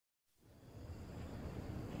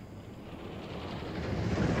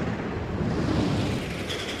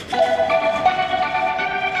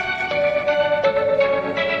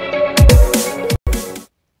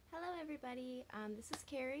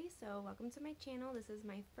Hello, welcome to my channel. This is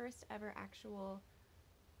my first ever actual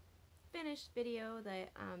finished video that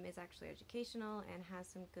is actually educational and has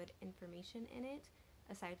some good information in it,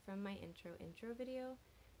 aside from my intro video.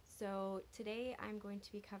 So today I'm going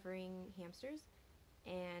to be covering hamsters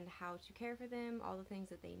and how to care for them, all the things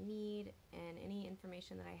that they need, and any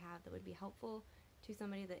information that I have that would be helpful to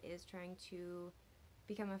somebody that is trying to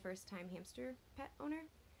become a first-time hamster pet owner.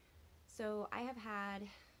 So I have had,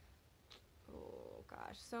 oh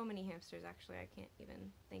gosh, so many hamsters. Actually, I can't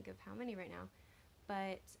even think of how many right now,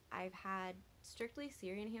 but I've had strictly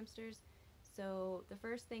Syrian hamsters. So the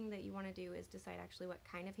first thing that you want to do is decide actually what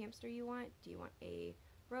kind of hamster you want. Do you want a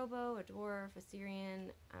robo, a dwarf, a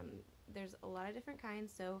Syrian? There's a lot of different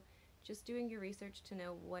kinds, so just doing your research to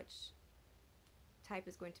know which type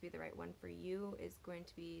is going to be the right one for you is going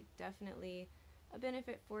to be definitely a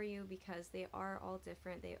benefit for you, because they are all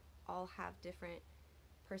different. They all have different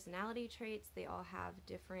personality traits, they all have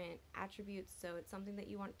different attributes, so it's something that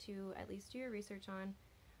you want to at least do your research on.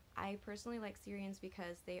 I personally like Syrians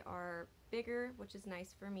because they are bigger, which is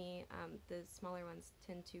nice for me. The smaller ones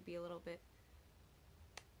tend to be a little bit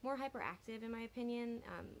more hyperactive in my opinion.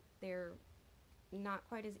 They're not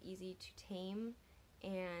quite as easy to tame,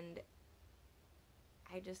 and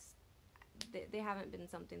they haven't been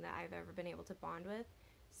something that I've ever been able to bond with.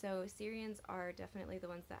 So Syrians are definitely the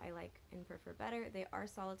ones that I like and prefer better. They are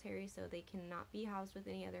solitary, so they cannot be housed with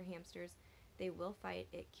any other hamsters. They will fight.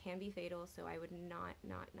 It can be fatal, so I would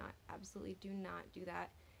absolutely do not do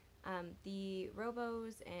that. The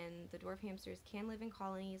robos and the dwarf hamsters can live in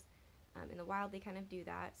colonies. In the wild, they kind of do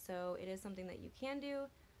that, so it is something that you can do.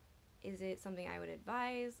 Is it something I would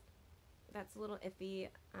advise? That's a little iffy.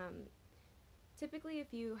 Typically,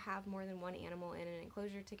 if you have more than one animal in an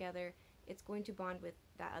enclosure together, it's going to bond with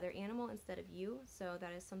that other animal instead of you, so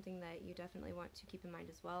that is something that you definitely want to keep in mind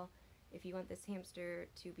as well. If you want this hamster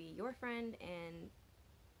to be your friend and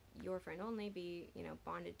your friend only, be,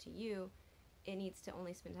 bonded to you, it needs to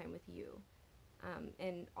only spend time with you.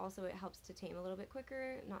 And also it helps to tame a little bit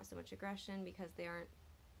quicker, not so much aggression, because they aren't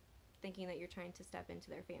thinking that you're trying to step into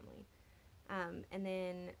their family. And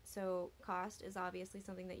then, so cost is obviously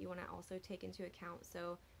something that you want to also take into account.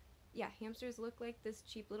 So yeah, hamsters look like this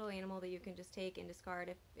cheap little animal that you can just take and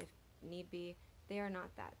discard if need be. They are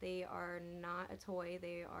not that. They are not a toy.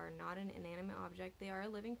 They are not an inanimate object. They are a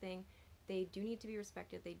living thing. They do need to be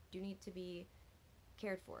respected. They do need to be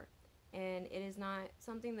cared for. And it is not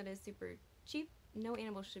something that is super cheap. No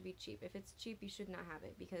animal should be cheap. If it's cheap, you should not have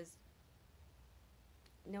it, because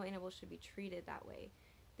no animal should be treated that way.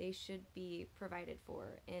 They should be provided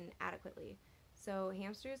for and adequately. So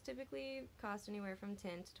hamsters typically cost anywhere from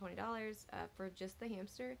 $10 to $20 for just the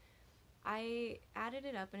hamster. I added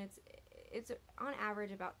it up, and it's on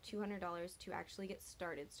average about $200 to actually get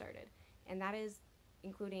started, and that is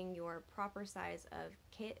including your proper size of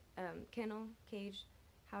kennel, cage,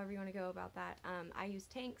 however you want to go about that. I use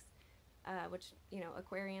tanks, which,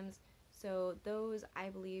 aquariums. So those, I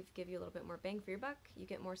believe, give you a little bit more bang for your buck. You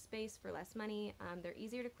get more space for less money. They're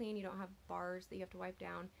easier to clean. You don't have bars that you have to wipe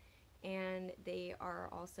down. And they are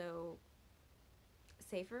also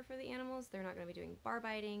safer for the animals. They're not going to be doing bar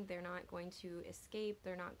biting. They're not going to escape.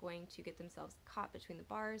 They're not going to get themselves caught between the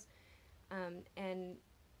bars. And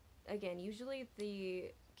again, usually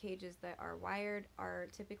the cages that are wired are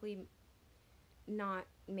typically not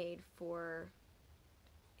made for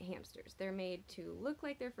hamsters. They're made to look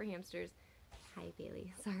like they're for hamsters. Hi,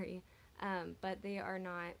 Bailey. Sorry. But they are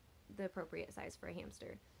not the appropriate size for a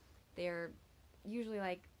hamster. They're usually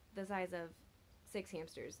like the size of 6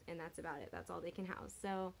 hamsters, and that's about it. That's all they can house.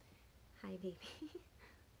 So, hi, baby.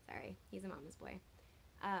 Sorry, he's a mama's boy.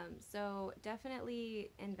 So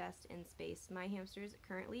definitely invest in space. My hamsters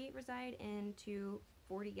currently reside in 2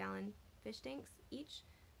 40-gallon fish tanks each.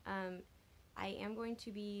 I am going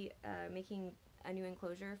to be making a new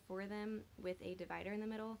enclosure for them with a divider in the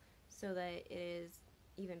middle so that it is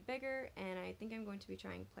even bigger, and I think I'm going to be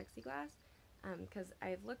trying plexiglass, because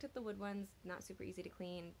I've looked at the wood ones, not super easy to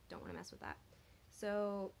clean, don't want to mess with that.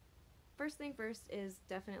 So first thing first is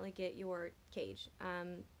definitely get your cage.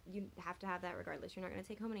 You have to have that regardless. You're not going to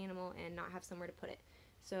take home an animal and not have somewhere to put it.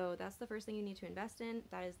 So that's the first thing you need to invest in.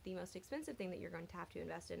 That is the most expensive thing that you're going to have to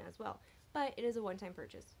invest in as well. But it is a one-time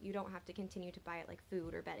purchase. You don't have to continue to buy it like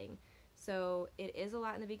food or bedding. So it is a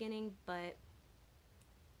lot in the beginning, but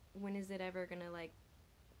when is it ever going to like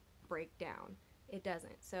break down? It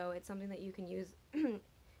doesn't. So it's something that you can use in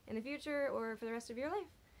the future or for the rest of your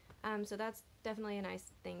life. So that's definitely a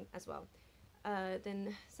nice thing as well.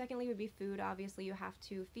 Then secondly would be food. Obviously you have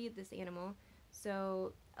to feed this animal.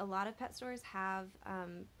 So a lot of pet stores have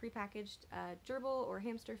prepackaged gerbil or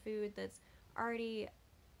hamster food that's already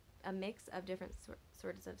a mix of different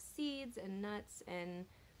sorts of seeds and nuts and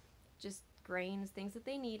just grains, things that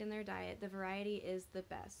they need in their diet. The variety is the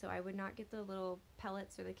best. So I would not get the little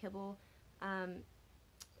pellets or the kibble.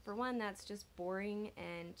 For one, that's just boring,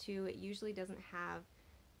 and two, it usually doesn't have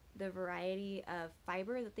the variety of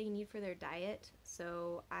fiber that they need for their diet.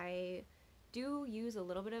 So I do use a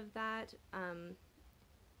little bit of that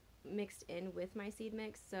mixed in with my seed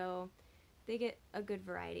mix, so they get a good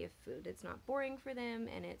variety of food. It's not boring for them,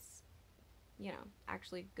 and it's,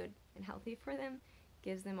 actually good and healthy for them.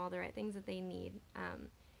 Gives them all the right things that they need.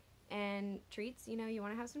 And treats, you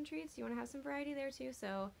want to have some treats, you want to have some variety there too,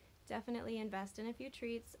 so definitely invest in a few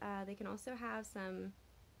treats. They can also have some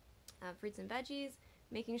fruits and veggies,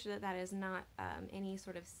 making sure that that is not any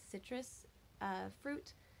sort of citrus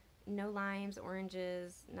fruit. No limes,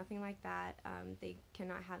 oranges, nothing like that. They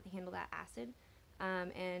cannot handle that acid.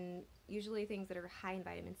 And usually things that are high in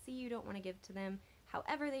vitamin C you don't want to give to them.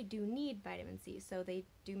 However, they do need vitamin C, so they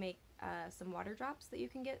do make some water drops that you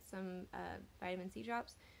can get, some vitamin C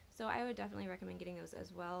drops. So I would definitely recommend getting those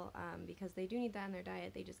as well, because they do need that in their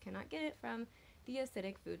diet. They just cannot get it from the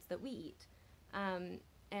acidic foods that we eat.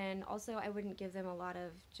 And also, I wouldn't give them a lot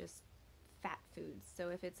of just fat foods. So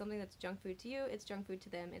if it's something that's junk food to you, it's junk food to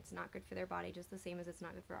them. It's not good for their body, just the same as it's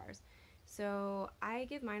not good for ours. So I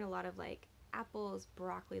give mine a lot of like apples,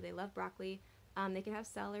 broccoli. They love broccoli. They can have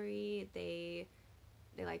celery. They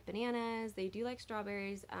like bananas. They do like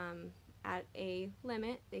strawberries at a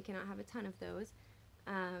limit. They cannot have a ton of those.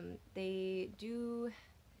 They do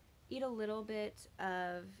eat a little bit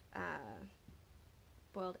of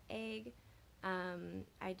boiled egg.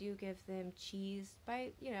 I do give them cheese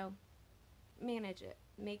by, manage it.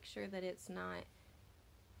 Make sure that it's not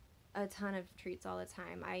a ton of treats all the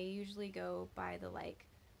time. I usually go by the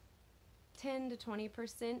 10 to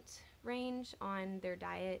 20% range on their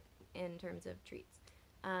diet in terms of treats.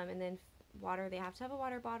 And then water, they have to have a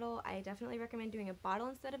water bottle. I definitely recommend doing a bottle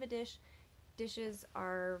instead of a dish. Dishes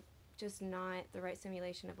are just not the right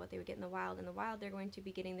simulation of what they would get in the wild. In the wild, they're going to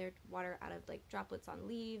be getting their water out of droplets on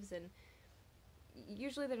leaves, and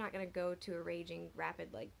usually they're not going to go to a raging rapid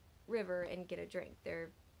river and get a drink.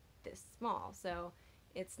 They're this small, so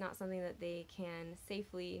it's not something that they can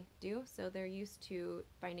safely do, so they're used to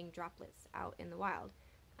finding droplets out in the wild.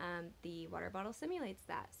 The water bottle simulates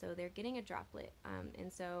that, so they're getting a droplet,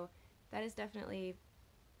 and so that is definitely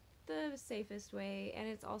the safest way, and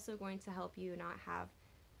it's also going to help you not have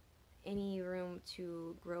any room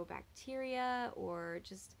to grow bacteria or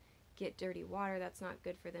just get dirty water. That's not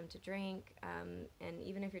good for them to drink, and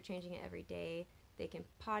even if you're changing it every day, they can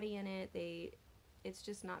potty in it. It's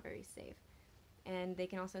just not very safe, and they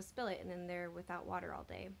can also spill it, and then they're without water all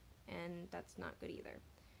day, and that's not good either.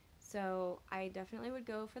 So I definitely would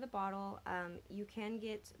go for the bottle. You can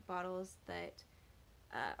get bottles that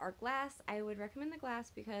are glass. I would recommend the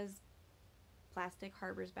glass because plastic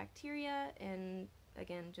harbors bacteria, and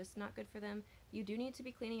again, just not good for them. You do need to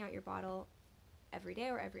be cleaning out your bottle every day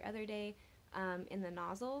or every other day. In the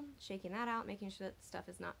nozzle, shaking that out, making sure that the stuff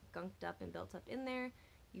is not gunked up and built up in there.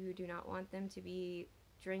 You do not want them to be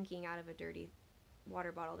drinking out of a dirty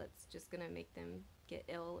water bottle that's just going to make them get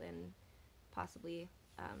ill and possibly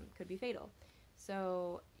could be fatal.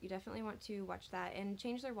 So you definitely want to watch that and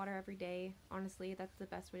change their water every day. Honestly, that's the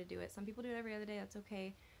best way to do it. Some people do it every other day. That's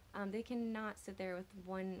okay. They cannot sit there with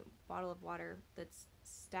one bottle of water that's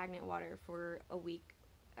stagnant water for a week,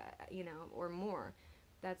 or more.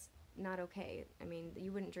 That's not okay. I mean,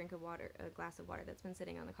 you wouldn't drink a glass of water that's been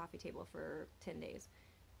sitting on the coffee table for 10 days.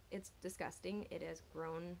 It's disgusting. It has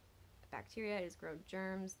grown bacteria, it has grown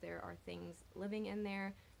germs. There are things living in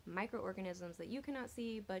there, microorganisms that you cannot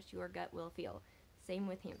see, but your gut will feel. Same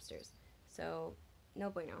with hamsters. So, no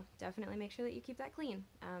bueno. Definitely make sure that you keep that clean,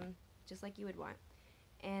 just like you would want.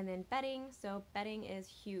 And then bedding. So bedding is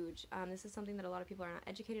huge. This is something that a lot of people are not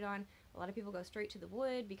educated on. A lot of people go straight to the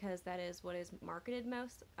wood because that is what is marketed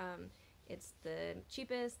most. It's the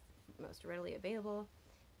cheapest, most readily available.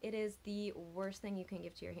 It is the worst thing you can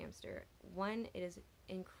give to your hamster. One, it is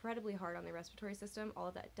incredibly hard on their respiratory system. All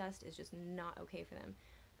of that dust is just not okay for them.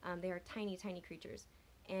 They are tiny, tiny creatures.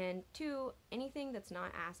 And two, anything that's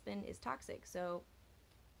not aspen is toxic. So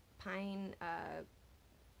pine,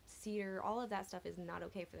 cedar, all of that stuff is not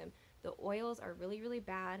okay for them. The oils are really, really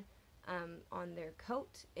bad on their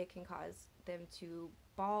coat. It can cause them to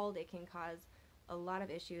bald. It can cause a lot of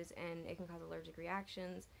issues, and it can cause allergic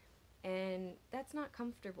reactions, and that's not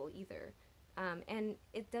comfortable either. And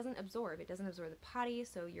it doesn't absorb. It doesn't absorb the potty,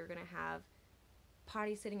 so you're going to have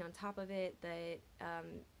potty sitting on top of it that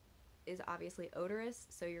is obviously odorous,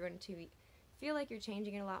 so you're going to feel like you're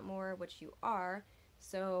changing it a lot more, which you are.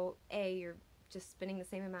 So A, you're just spending the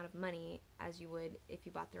same amount of money as you would if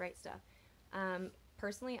you bought the right stuff.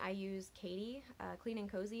 Personally, I use Katie Clean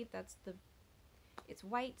and Cozy. It's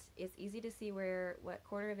white. It's easy to see what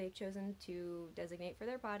quarter they've chosen to designate for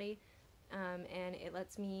their potty, and it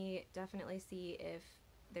lets me definitely see if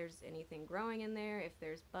there's anything growing in there, if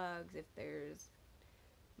there's bugs, if there's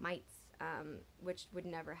mites, which would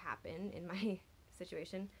never happen in my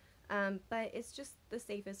situation. But it's just the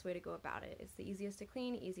safest way to go about it. It's the easiest to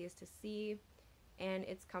clean, easiest to see, and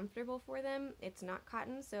it's comfortable for them. It's not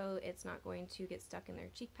cotton, so it's not going to get stuck in their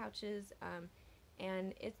cheek pouches,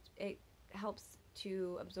 and it helps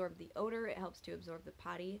to absorb the odor. It helps to absorb the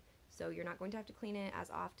potty, so you're not going to have to clean it as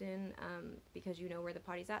often because you know where the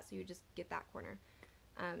potty's at, so you just get that corner.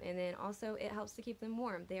 And then also it helps to keep them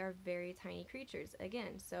warm. They are very tiny creatures,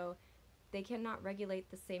 again, so they cannot regulate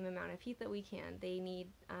the same amount of heat that we can. They need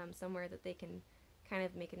somewhere that they can kind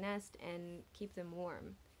of make a nest and keep them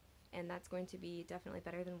warm, and that's going to be definitely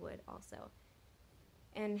better than wood also.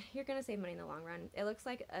 And you're going to save money in the long run. It looks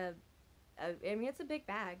like I mean, it's a big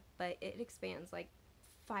bag, but it expands like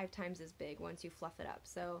 5 times as big once you fluff it up,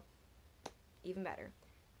 so even better.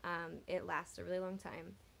 It lasts a really long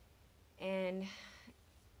time. And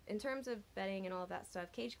in terms of bedding and all of that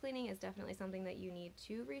stuff, cage cleaning is definitely something that you need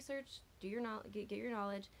to research, get your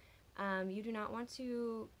knowledge. You do not want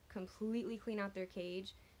to completely clean out their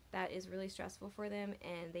cage. That is really stressful for them,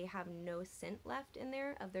 and they have no scent left in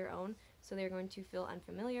there of their own, so they're going to feel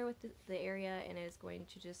unfamiliar with the area, and it is going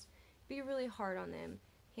to just be really hard on them.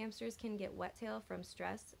 Hamsters can get wet tail from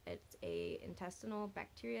stress. It's a intestinal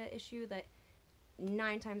bacteria issue that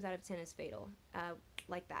 9 times out of 10 is fatal,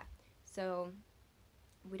 like that. So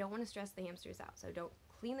we don't want to stress the hamsters out. So don't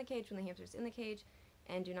clean the cage when the hamster's in the cage,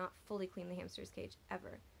 and do not fully clean the hamster's cage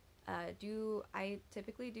ever. I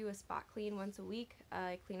typically do a spot clean once a week.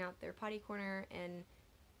 I clean out their potty corner, and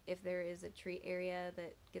if there is a treat area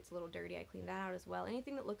that gets a little dirty, I clean that out as well.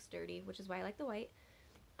 Anything that looks dirty, which is why I like the white.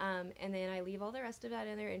 And then I leave all the rest of that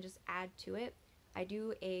in there and just add to it. I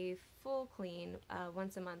do a full clean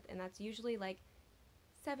once a month, and that's usually like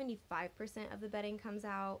 75% of the bedding comes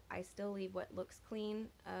out. I still leave what looks clean,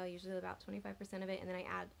 usually about 25% of it, and then I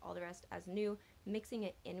add all the rest as new, mixing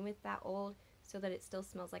it in with that old so that it still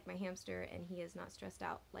smells like my hamster and he is not stressed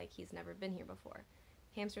out like he's never been here before.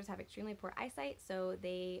 Hamsters have extremely poor eyesight, so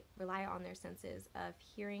they rely on their senses of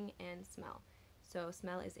hearing and smell. So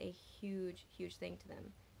smell is a huge, huge thing to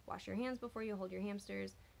them. Wash your hands before you hold your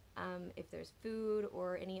hamsters. If there's food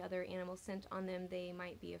or any other animal scent on them, they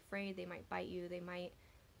might be afraid, they might bite you, they might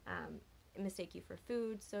mistake you for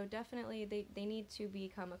food. So definitely they need to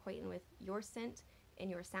become acquainted with your scent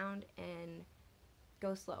and your sound, and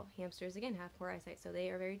go slow. Hamsters, again, have poor eyesight, so they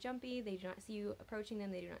are very jumpy. They do not see you approaching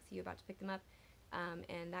them, they do not see you about to pick them up,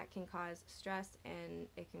 and that can cause stress and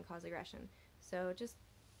it can cause aggression. So just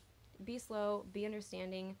be slow, be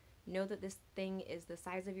understanding, know that this thing is the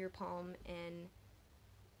size of your palm, and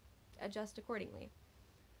adjust accordingly.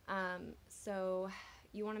 So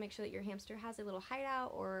you want to make sure that your hamster has a little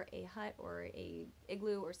hideout or a hut or a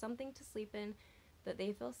igloo or something to sleep in that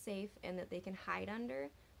they feel safe and that they can hide under,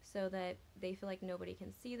 so that they feel like nobody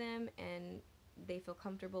can see them and they feel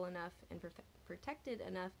comfortable enough and protected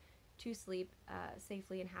enough to sleep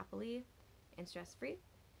safely and happily and stress-free.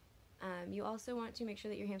 You also want to make sure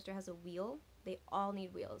that your hamster has a wheel. They all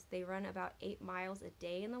need wheels. They run about 8 miles a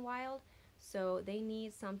day in the wild, so they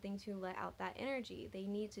need something to let out that energy. They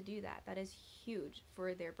need to do that. That is huge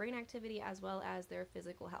for their brain activity as well as their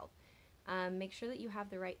physical health. Make sure that you have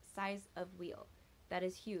the right size of wheel. That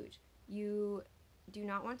is huge. You do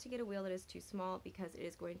not want to get a wheel that is too small, because it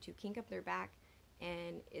is going to kink up their back,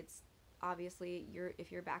 and it's obviously,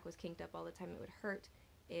 if your back was kinked up all the time, it would hurt.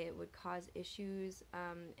 It would cause issues,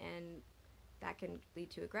 and that can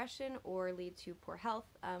lead to aggression or lead to poor health,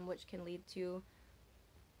 which can lead to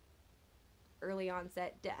early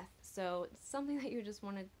onset death. So it's something that you just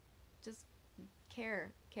want to just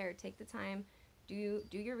care, take the time, do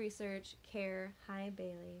your research, care. Hi,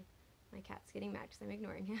 Bailey. My cat's getting mad because I'm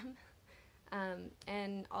ignoring him.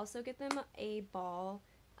 And also get them a ball,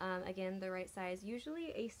 again, the right size.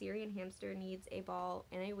 Usually a Syrian hamster needs a ball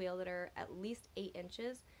and a wheel that are at least 8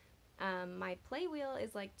 inches. My play wheel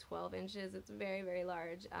is like 12 inches. It's very, very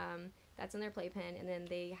large. That's in their playpen, and then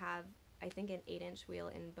they have, I think, an 8-inch wheel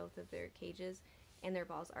in both of their cages, and their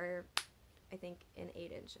balls are, I think, an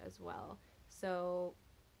 8-inch as well. So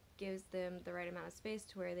gives them the right amount of space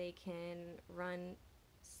to where they can run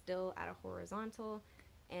still at a horizontal,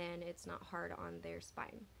 and it's not hard on their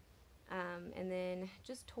spine. And then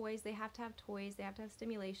just toys. They have to have toys. They have to have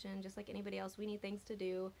stimulation. Just like anybody else, we need things to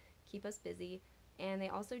do, keep us busy. And they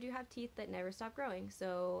also do have teeth that never stop growing.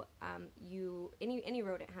 So any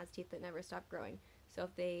rodent has teeth that never stop growing. So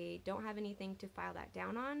if they don't have anything to file that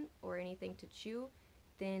down on or anything to chew,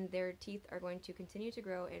 then their teeth are going to continue to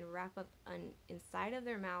grow and wrap up inside of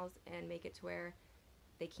their mouths and make it to where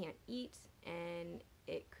they can't eat, and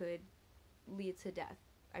it could lead to death.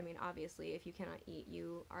 I mean, obviously, if you cannot eat,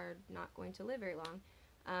 you are not going to live very long.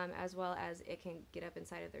 As well as it can get up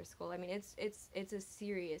inside of their skull. I mean, it's a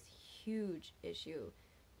serious, huge issue,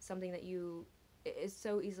 something that is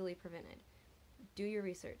so easily prevented. Do your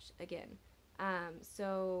research again.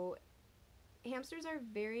 So hamsters are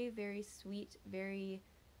very, very sweet,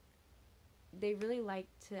 they really like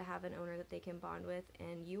to have an owner that they can bond with,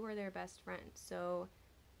 and you are their best friend. So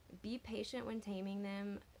be patient when taming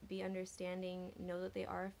them, be understanding, know that they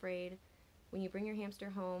are afraid. When you bring your hamster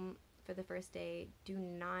home for the first day, do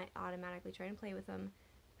not automatically try and play with them.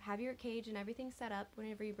 Have your cage and everything set up.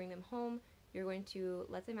 Whenever you bring them home, you're going to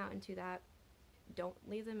let them out into that. Don't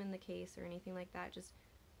leave them in the case or anything like that. Just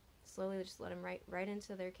slowly just let them right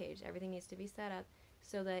into their cage. Everything needs to be set up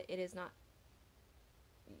so that it is not,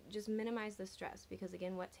 just minimize the stress, because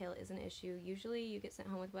again, wet tail is an issue. Usually you get sent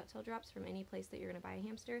home with wet tail drops from any place that you're going to buy a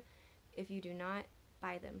hamster. If you do not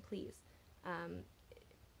buy them, please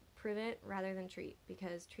prevent rather than treat,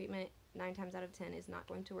 because treatment 9 times out of 10 is not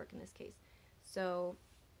going to work in this case. So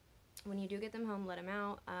when you do get them home, let them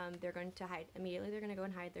out. They're going to hide immediately. They're going to go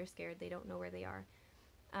and hide. They're scared. They don't know where they are.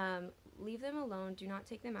 Leave them alone. Do not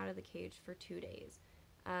take them out of the cage for 2 days.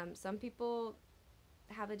 Some people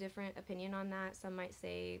have a different opinion on that. Some might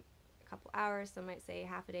say a couple hours, some might say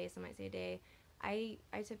half a day, some might say a day. I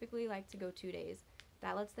typically like to go 2 days.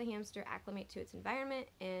 That lets the hamster acclimate to its environment,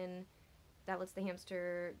 and that lets the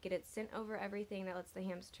hamster get its scent over everything. That lets the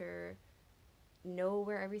hamster know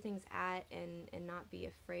where everything's at and not be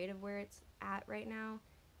afraid of where it's at right now.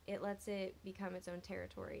 It lets it become its own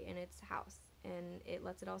territory and its house, and it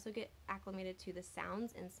lets it also get acclimated to the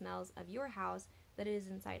sounds and smells of your house that it is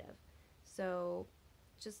inside of. So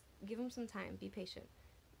just give them some time. Be patient.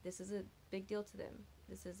 This is a big deal to them.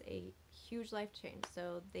 This is a huge life change,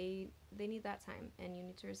 so they need that time, and you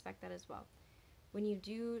need to respect that as well. When you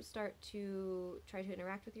do start to try to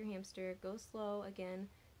interact with your hamster, go slow again.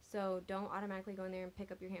 So don't automatically go in there and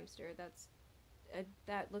pick up your hamster.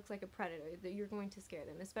 That looks like a predator. That you're going to scare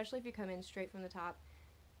them, especially if you come in straight from the top.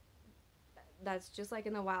 That's just like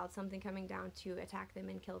in the wild, something coming down to attack them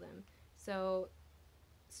and kill them. So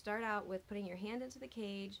start out with putting your hand into the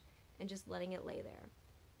cage and just letting it lay there.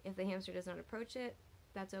 If the hamster does not approach it,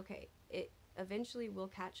 that's okay. It eventually will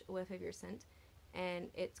catch a whiff of your scent, and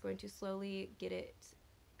it's going to slowly get it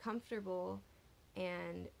comfortable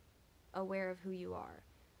and aware of who you are.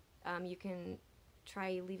 You can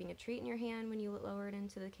try leaving a treat in your hand when you lower it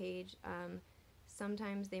into the cage.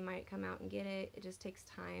 Sometimes they might come out and get it. It just takes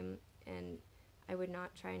time, and I would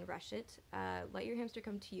not try and rush it. Let your hamster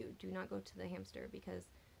come to you. Do not go to the hamster, because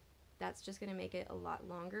that's just going to make it a lot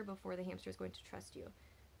longer before the hamster is going to trust you.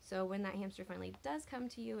 So when that hamster finally does come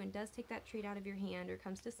to you and does take that treat out of your hand or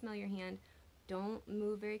comes to smell your hand, don't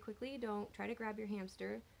move very quickly. Don't try to grab your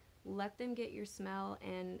hamster. Let them get your smell,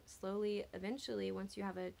 and slowly, eventually, once you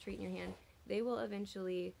have a treat in your hand, they will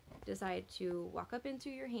eventually decide to walk up into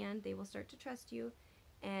your hand. They will start to trust you,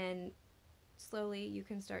 and slowly you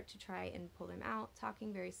can start to try and pull them out,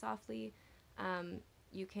 talking very softly.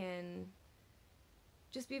 You can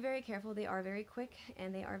just be very careful. They are very quick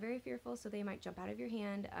and they are very fearful, so they might jump out of your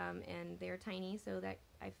hand, and they are tiny, so that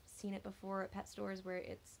I've seen it before at pet stores where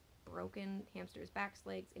it's broken hamsters' backs,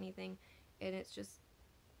 legs, anything, and it's just,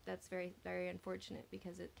 that's very, very unfortunate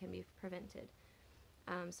because it can be prevented.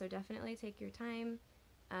 So definitely take your time,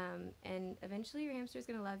 and eventually your hamster is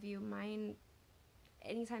going to love you. Mine,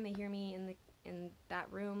 anytime they hear me in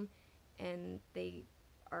that room and they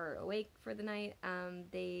are awake for the night,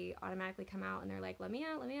 they automatically come out and they're like, let me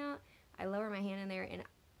out, let me out. I lower my hand in there and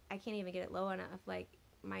I can't even get it low enough. Like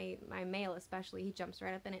my male especially, he jumps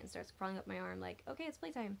right up in it and starts crawling up my arm like, okay, it's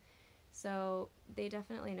playtime. So they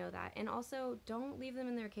definitely know that. And also, don't leave them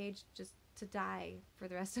in their cage just to die for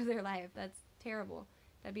the rest of their life. That's terrible.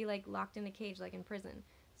 That'd be like locked in a cage, like in prison.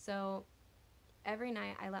 So every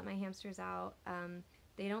night I let my hamsters out.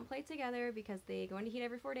 They don't play together because they go into heat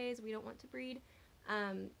every 4 days. We don't want to breed.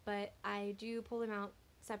 But I do pull them out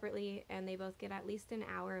separately, and they both get at least an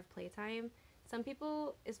hour of playtime. Some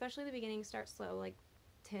people, especially in the beginning, start slow, like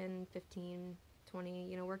 10, 15,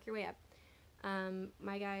 20, work your way up.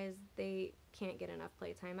 My guys, they can't get enough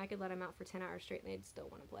playtime. I could let them out for 10 hours straight and they'd still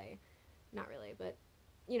want to play. Not really, but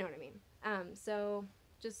you know what I mean. So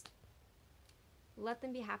just let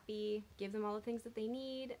them be happy, give them all the things that they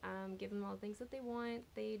need, give them all the things that they want.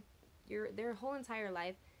 their whole entire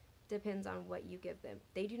life depends on what you give them.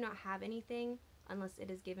 They do not have anything unless it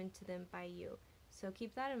is given to them by you. So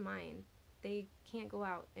keep that in mind. They can't go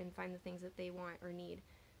out and find the things that they want or need.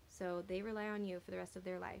 So they rely on you for the rest of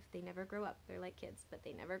their life. They never grow up. They're like kids, but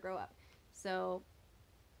they never grow up. So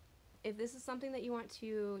if this is something that you want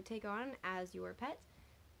to take on as your pet,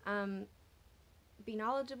 be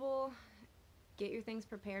knowledgeable, get your things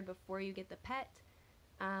prepared before you get the pet,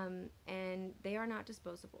 and they are not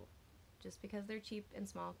disposable. Just because they're cheap and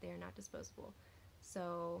small, they are not disposable.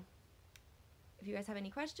 So if you guys have any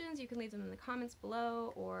questions, you can leave them in the comments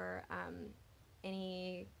below, or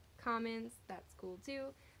any comments, that's cool too.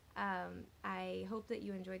 I hope that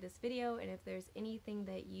you enjoyed this video, and if there's anything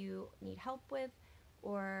that you need help with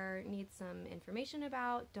or need some information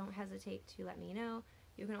about, don't hesitate to let me know.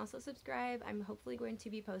 You can also subscribe. I'm hopefully going to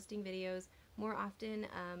be posting videos more often,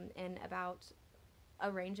 and about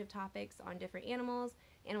a range of topics on different animals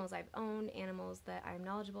I've owned, animals that I'm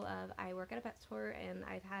knowledgeable of. I work at a pet store, and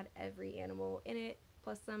I've had every animal in it,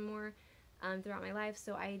 plus some more, throughout my life,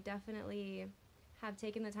 so I definitely have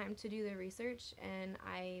taken the time to do the research, and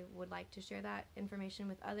I would like to share that information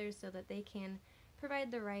with others so that they can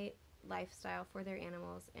provide the right lifestyle for their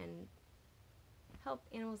animals and help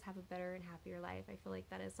animals have a better and happier life. I feel like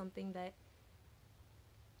that is something that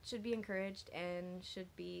should be encouraged and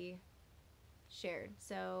should be shared.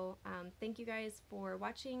 So thank you guys for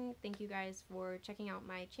watching. Thank you guys for checking out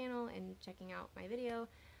my channel and checking out my video.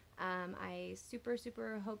 I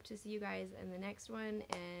super hope to see you guys in the next one,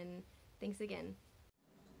 and thanks again.